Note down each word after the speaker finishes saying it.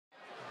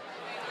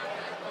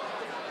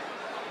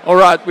All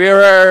right, we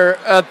are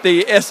at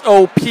the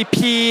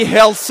SOPP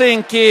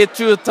Helsinki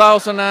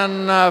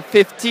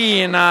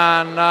 2015,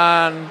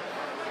 and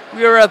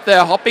we are at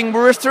the Hopping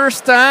Brewsters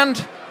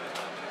stand,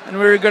 and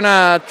we're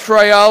gonna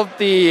try out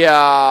the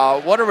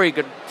what are we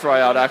gonna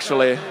try out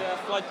actually?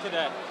 Flight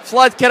Cadet.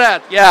 Flight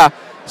Cadet, yeah.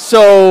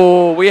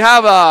 So we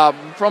have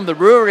from the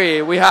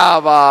brewery. We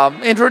have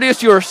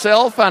introduce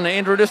yourself and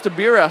introduce the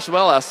beer as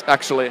well as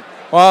actually.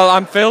 Well,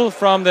 I'm Phil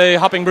from the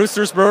Hopping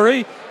Brewsters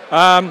Brewery.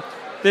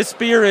 This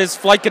beer is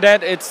Flight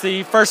Cadet. It's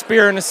the first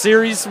beer in a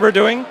series we're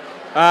doing.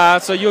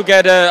 So you'll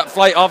get a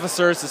Flight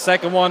Officer, it's the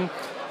second one.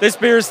 This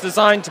beer is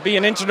designed to be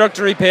an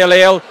introductory pale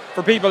ale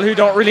for people who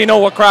don't really know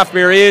what craft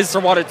beer is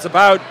or what it's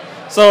about.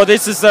 So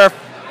this is their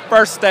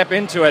first step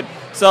into it.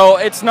 So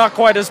it's not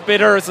quite as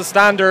bitter as a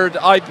standard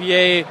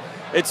IPA.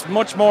 It's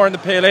much more in the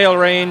pale ale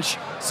range.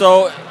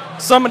 So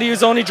somebody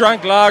who's only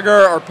drank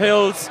lager or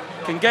pills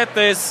can get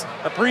this,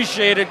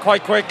 appreciate it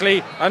quite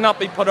quickly, and not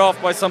be put off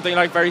by something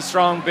like very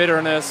strong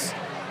bitterness.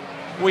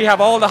 We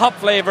have all the hop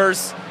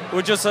flavors,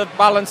 we just have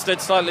balanced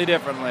it slightly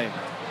differently.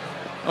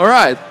 All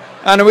right,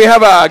 and we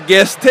have a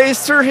guest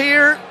taster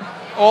here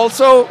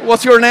also.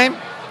 What's your name?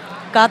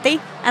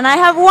 Kati. And I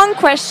have one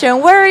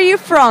question. Where are you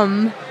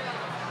from?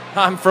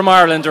 I'm from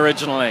Ireland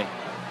originally.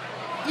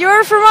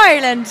 You're from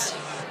Ireland?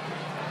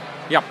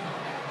 Yep.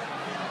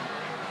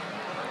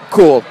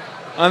 Cool.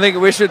 I think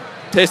we should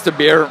taste the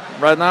beer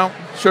right now.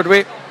 Should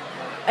we?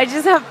 I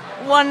just have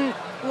one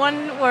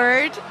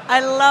word.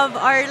 I love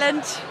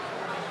Ireland.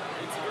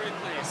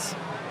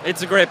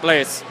 It's a great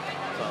place.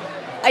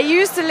 I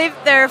used to live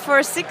there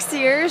for 6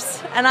 years,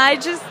 and I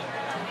just...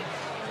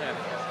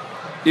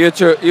 You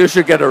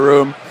should get a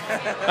room.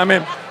 I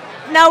mean...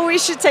 Now we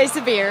should taste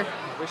the beer.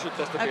 We should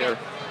taste the Okay. beer.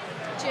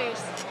 Cheers.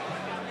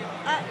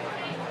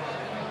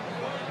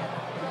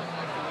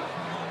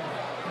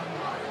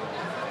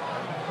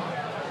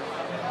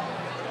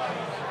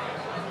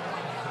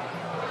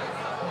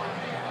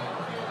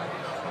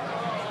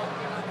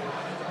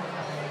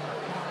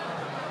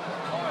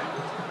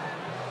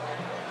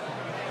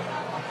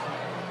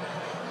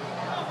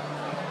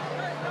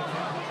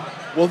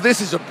 Well,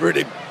 this is a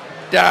pretty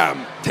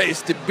damn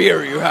tasty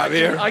beer you have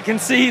here. I can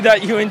see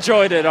that you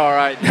enjoyed it, all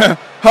right.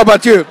 How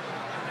about you?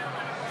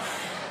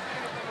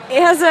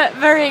 It has a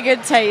very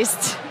good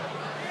taste.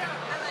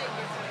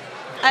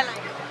 I like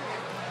it.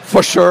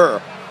 For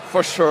sure.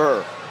 For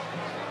sure.